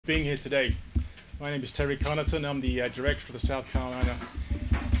being here today. My name is Terry Connaughton. I'm the director of the South Carolina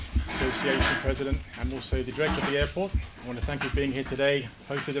Association President. I'm also the director of the airport. I want to thank you for being here today.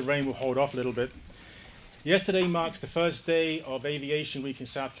 Hopefully the rain will hold off a little bit. Yesterday marks the first day of Aviation Week in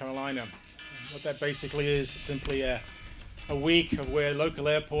South Carolina. What that basically is simply a week of where local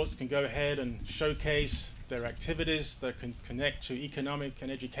airports can go ahead and showcase their activities that can connect to economic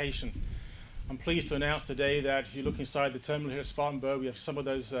and education. I'm pleased to announce today that if you look inside the terminal here at Spartanburg, we have some of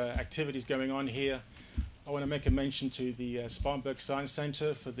those activities going on here. I want to make a mention to the Spartanburg Science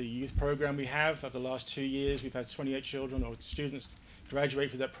Center for the youth program we have. Over the last 2 years, we've had 28 children or students graduate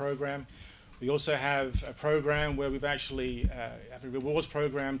from that program. We also have a program where we've actually have a rewards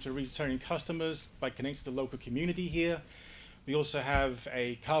program to returning customers by connecting to the local community here. We also have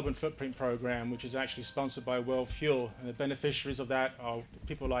a carbon footprint program, which is actually sponsored by World Fuel, and the beneficiaries of that are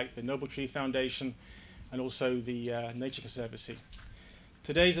people like the Noble Tree Foundation and also the Nature Conservancy.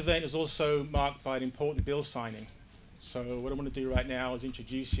 Today's event is also marked by an important bill signing. So what I want to do right now is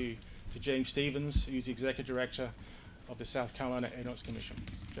introduce you to James Stevens, who's the Executive Director of the South Carolina Aeronautics Commission.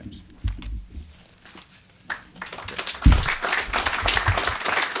 James.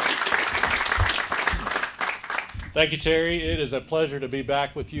 Thank you, Terry. It is a pleasure to be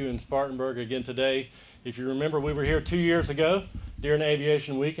back with you in Spartanburg again today. If you remember, we were here 2 years ago during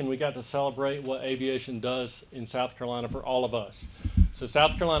Aviation Week, and we got to celebrate what aviation does in South Carolina for all of us. So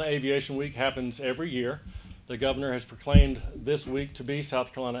South Carolina Aviation Week happens every year. The governor has proclaimed this week to be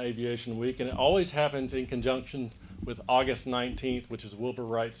South Carolina Aviation Week, and it always happens in conjunction with August 19th, which is Wilbur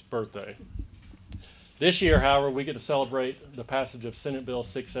Wright's birthday. This year, however, we get to celebrate the passage of Senate Bill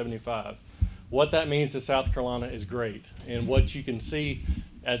 675. What that means to South Carolina is great, and what you can see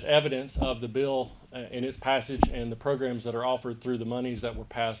as evidence of the bill in its passage and the programs that are offered through the monies that were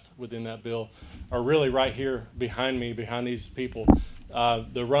passed within that bill are really right here behind me, behind these people.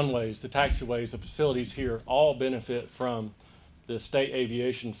 The runways, the taxiways, the facilities here all benefit from the State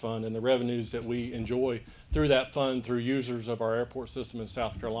Aviation Fund and the revenues that we enjoy through that fund through users of our airport system in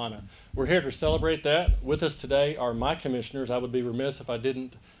South Carolina. We're here to celebrate that. With us today are my commissioners. I would be remiss if I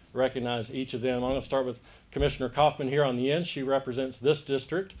didn't recognize each of them. I'm going to start with Commissioner Kaufman here on the end. She represents this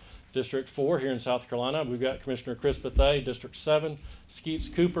district, District 4 here in South Carolina. We've got Commissioner Chris Bethea, District 7, Skeets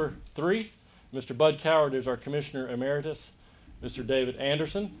Cooper 3. Mr. Bud Coward is our Commissioner Emeritus. Mr. David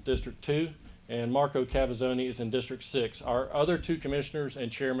Anderson, District 2, and Marco Cavazzoni is in District 6. Our other two commissioners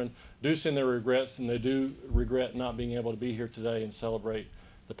and chairmen do send their regrets, and they do regret not being able to be here today and celebrate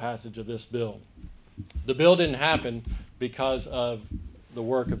the passage of this bill. The bill didn't happen because of the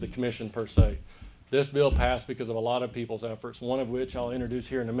work of the commission per se. This bill passed because of a lot of people's efforts, one of which I'll introduce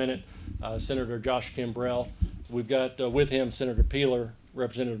here in a minute, Senator Josh Kimbrell. We've got with him Senator Peeler,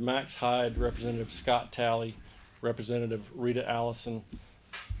 Representative Max Hyde, Representative Scott Talley, Representative Rita Allison,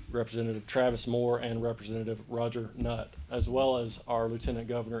 Representative Travis Moore, and Representative Roger Nutt, as well as our Lieutenant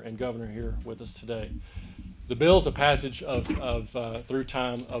Governor and Governor here with us today. The bill is a passage of through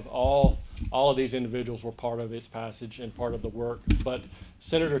time of all of these individuals were part of its passage and part of the work, but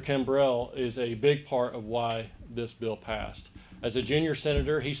Senator Kimbrell is a big part of why this bill passed. As a junior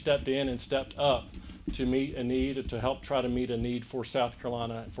senator, he stepped in and stepped up to meet a need, to help try to meet a need for South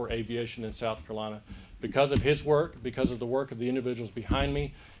Carolina, for aviation in South Carolina. Because of his work, because of the work of the individuals behind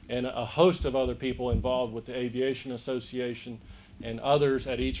me, and a host of other people involved with the Aviation Association and others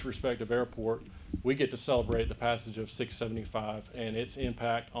at each respective airport, we get to celebrate the passage of 675 and its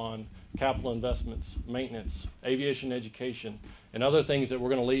impact on capital investments, maintenance, aviation education, and other things that we're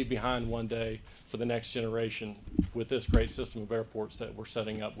going to leave behind one day for the next generation with this great system of airports that we're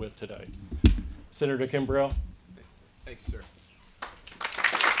setting up with today. Senator Kimbrell. Thank you, sir.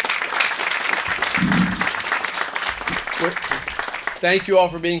 Thank you all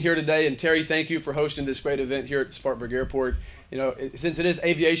for being here today, and Terry, thank you for hosting this great event here at the Spartanburg Airport. You know, since it is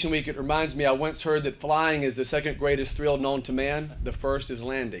Aviation Week, it reminds me, I once heard that flying is the second greatest thrill known to man. The first is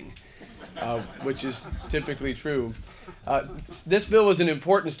landing, which is typically true. This bill is an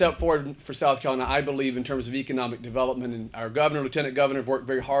important step forward for South Carolina, I believe, in terms of economic development, and our governor, lieutenant governor have worked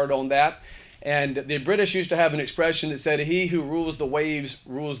very hard on that. And the British used to have an expression that said, "He who rules the waves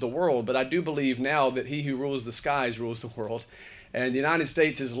rules the world," but I do believe now that he who rules the skies rules the world. And the United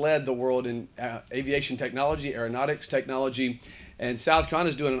States has led the world in aviation technology, aeronautics technology, and South Carolina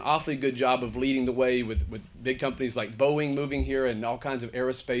is doing an awfully good job of leading the way with big companies like Boeing moving here and all kinds of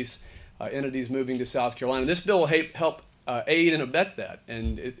aerospace entities moving to South Carolina. This bill will help aid and abet that.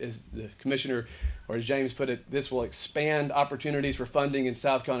 And as the commissioner, or as James put it, this will expand opportunities for funding in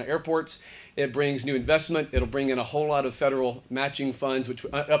South Carolina airports. It brings new investment. It'll bring in a whole lot of federal matching funds, which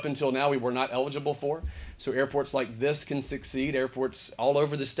up until now we were not eligible for. So airports like this can succeed. Airports all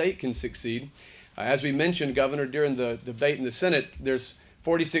over the state can succeed. As we mentioned, Governor, during the debate in the Senate, there's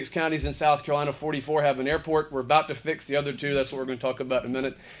 46 counties in South Carolina, 44 have an airport. We're about to fix the other 2. That's what we're going to talk about in a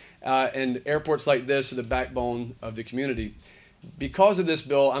minute. And airports like this are the backbone of the community. Because of this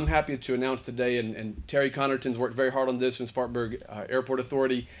bill, I'm happy to announce today, and Terry Connerton's worked very hard on this from Spartanburg Airport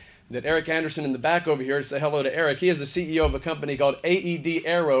Authority, that Eric Anderson in the back over here, say hello to Eric. He is the CEO of a company called AED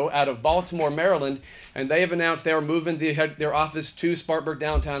Aero out of Baltimore, Maryland, and they have announced they are moving their office to Spartanburg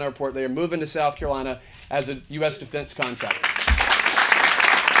Downtown Airport. They are moving to South Carolina as a U.S. defense contractor.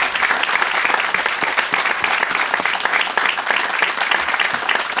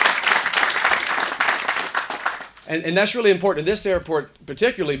 And that's really important in this airport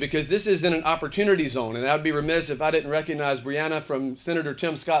particularly because this is in an opportunity zone. And I would be remiss if I didn't recognize Brianna from Senator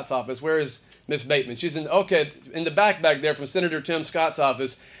Tim Scott's office. Where is Miss Bateman? She's in the back there from Senator Tim Scott's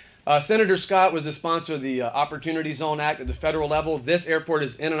office. Senator Scott was the sponsor of the Opportunity Zone Act at the federal level. This airport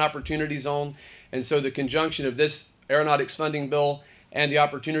is in an opportunity zone. And so the conjunction of this aeronautics funding bill and the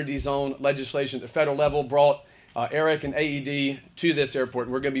Opportunity Zone legislation at the federal level brought Eric and AED to this airport.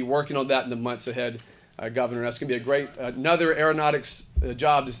 And we're going to be working on that in the months ahead. Governor, that's going to be a great, another aeronautics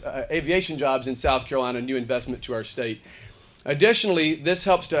jobs, aviation jobs in South Carolina, new investment to our state. Additionally, this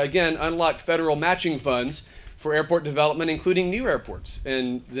helps to, again, unlock federal matching funds for airport development, including new airports.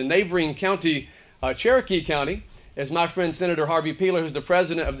 And the neighboring county, Cherokee County, as my friend Senator Harvey Peeler, who's the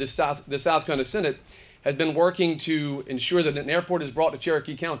president of the South Carolina Senate, has been working to ensure that an airport is brought to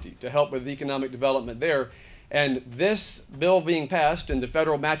Cherokee County to help with economic development there. And this bill being passed and the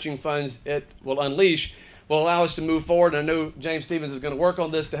federal matching funds it will unleash will allow us to move forward. And I know James Stevens is going to work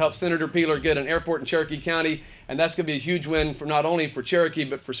on this to help Senator Peeler get an airport in Cherokee County. And that's going to be a huge win for not only for Cherokee,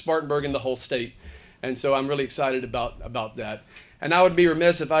 but for Spartanburg and the whole state. And so I'm really excited about that. And I would be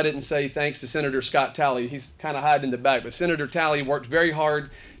remiss if I didn't say thanks to Senator Scott Talley. He's kind of hiding in the back. But Senator Talley worked very hard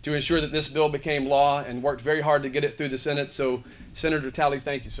to ensure that this bill became law and worked very hard to get it through the Senate. So Senator Talley,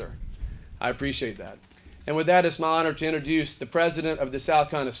 thank you, sir. I appreciate that. And with that, it's my honor to introduce the president of the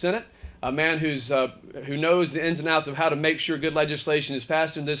South Carolina Senate, a man who knows the ins and outs of how to make sure good legislation is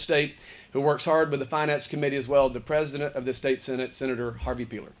passed in this state, who works hard with the Finance Committee as well, the president of the State Senate, Senator Harvey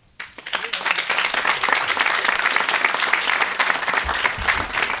Peeler.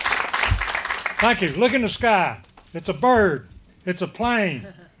 Thank you. Look in the sky. It's a bird. It's a plane.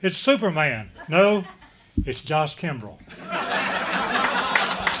 It's Superman. No, it's Josh Kimbrell.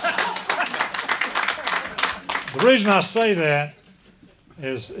 The reason I say that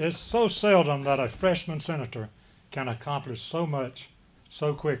is it's so seldom that a freshman senator can accomplish so much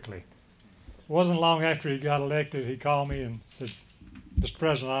so quickly. It wasn't long after he got elected, he called me and said, Mr.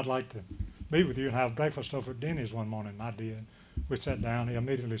 President, I'd like to meet with you and have breakfast over at Denny's one morning. And I did. We sat down. He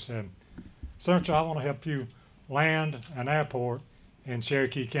immediately said, Senator, I want to help you land an airport in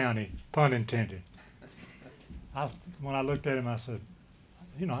Cherokee County, pun intended. When I looked at him, I said,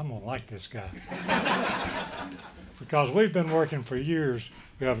 you know, I'm going to like this guy. Because we've been working for years,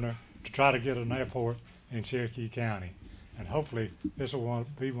 Governor, to try to get an airport in Cherokee County. And hopefully this will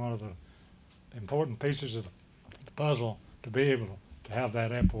be one of the important pieces of the puzzle to be able to have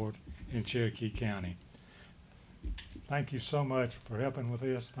that airport in Cherokee County. Thank you so much for helping with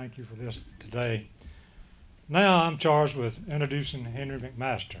this. Thank you for this today. Now I'm charged with introducing Henry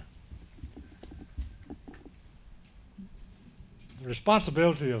McMaster. The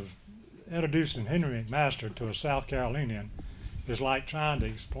responsibility of introducing Henry McMaster to a South Carolinian is like trying to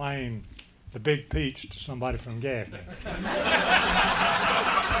explain the Big Peach to somebody from Gaffney.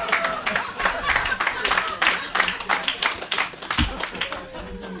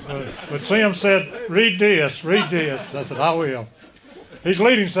 But Sim said, read this. I said, I will. He's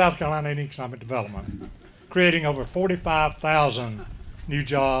leading South Carolina in economic development, creating over 45,000 new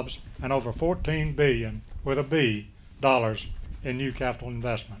jobs and over $14 billion, with a B, dollars in new capital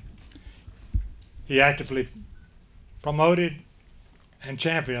investment. He actively promoted and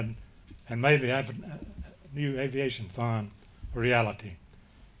championed and made the new aviation fund a reality.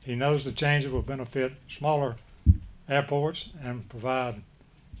 He knows the changes will benefit smaller airports and provide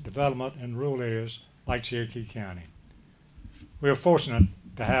development in rural areas like Cherokee County. We are fortunate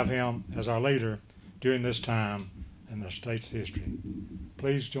to have him as our leader during this time in the state's history.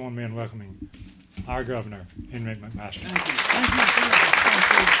 Please join me in welcoming our Governor, Henry McMaster.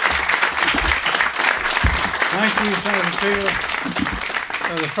 Thank you, Senator Peeler.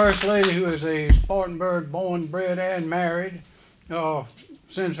 The First Lady, who is a Spartanburg born, bred, and married,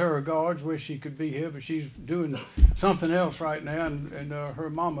 sends her regards. Wish she could be here, but she's doing something else right now, and her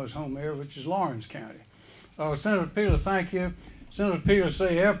mama's home here, which is Lawrence County. Senator Peeler, thank you. Senator Peeler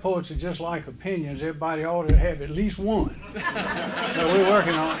say airports are just like opinions. Everybody ought to have at least one. So we're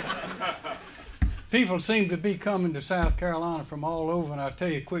working on it. People seem to be coming to South Carolina from all over, and I'll tell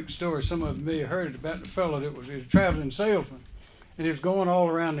you a quick story. Some of them may have heard it about the fellow that was a traveling salesman, and he was going all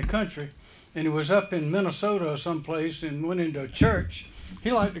around the country, and he was up in Minnesota or someplace and went into a church.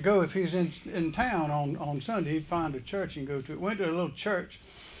 He liked to go, if he's in town on Sunday, he'd find a church and go to it. Went to a little church,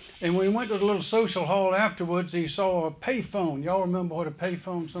 and when he went to the little social hall afterwards, he saw a payphone. Y'all remember what a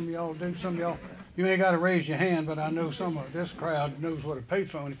payphone, some of y'all do? Some of y'all, you ain't got to raise your hand, but I know some of this crowd knows what a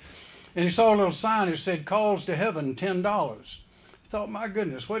payphone is. And he saw a little sign that said, "Calls to Heaven, $10." He thought, my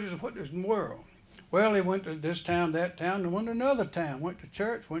goodness, what is in the world? Well, he went to this town, that town, and went to another town. Went to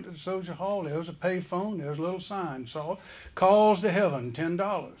church, went to the social hall. There was a payphone. There was a little sign. Saw, "Calls to Heaven,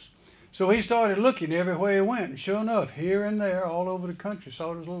 $10." So he started looking everywhere he went. And sure enough, here and there, all over the country,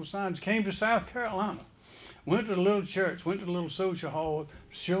 saw those little signs. Came to South Carolina. Went to the little church, went to the little social hall.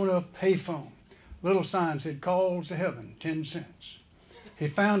 Sure enough, payphone. Little sign said, "Calls to Heaven, 10 cents." He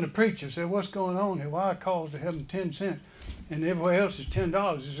found the preacher, said, "What's going on here? Why calls to heaven 10 cents? And everywhere else is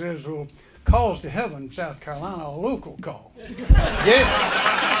 $10. He says, "Well, calls to heaven, South Carolina, a local call." Get it?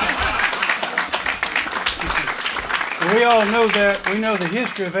 We all know that. We know the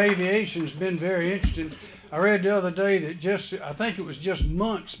history of aviation has been very interesting. I read the other day that I think it was just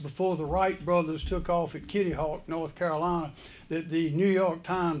months before the Wright brothers took off at Kitty Hawk, North Carolina, that the New York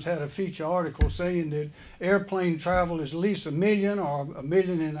Times had a feature article saying that airplane travel is at least 1 million or 1.5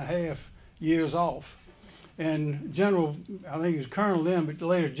 million years off. And I think it was Colonel then, but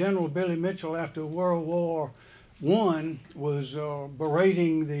later General Billy Mitchell, after World War I, was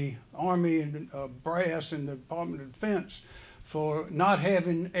berating the Army and brass and the Department of Defense for not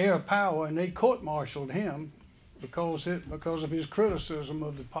having air power, and they court-martialed him because of his criticism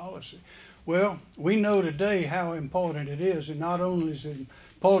of the policy. Well, we know today how important it is, and not only is it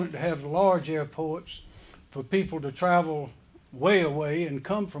important to have large airports for people to travel way away and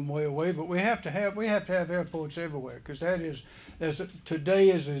come from way away, but we have to have airports everywhere, because today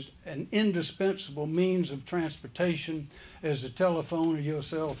is an indispensable means of transportation as the telephone or your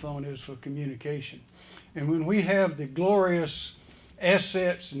cell phone is for communication. And when we have the glorious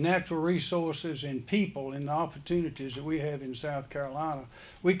assets, natural resources, and people and the opportunities that we have in South Carolina,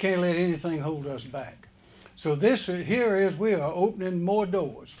 we can't let anything hold us back. So we are opening more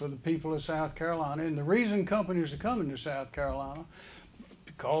doors for the people of South Carolina. And the reason companies are coming to South Carolina,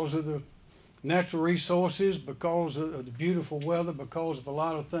 because of the natural resources, because of the beautiful weather, because of a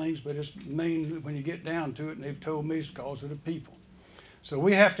lot of things, but it's mainly, when you get down to it, and they've told me, it's because of the people. So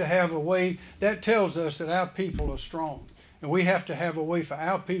we have to have a way that tells us that our people are strong. And we have to have a way for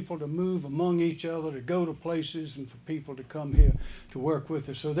our people to move among each other, to go to places, and for people to come here to work with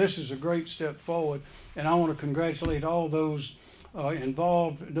us. So this is a great step forward, and I want to congratulate all those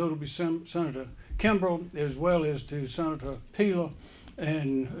involved, notably Senator Kimbrell, as well as to Senator Peeler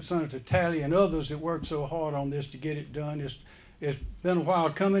and Senator Talley and others that worked so hard on this to get it done. It's been a while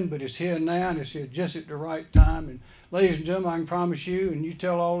coming, but it's here now, and it's here just at the right time. And ladies and gentlemen, I can promise you, and you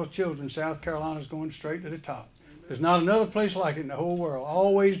tell all the children, South Carolina's going straight to the top. There's not another place like it in the whole world.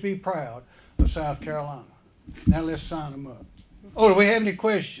 Always be proud of South Carolina. Now let's sign them up. Oh, do we have any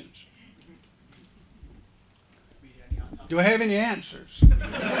questions? Do I have any answers?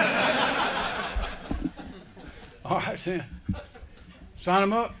 All right then. Sign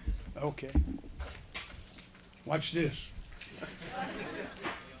them up? Okay. Watch this.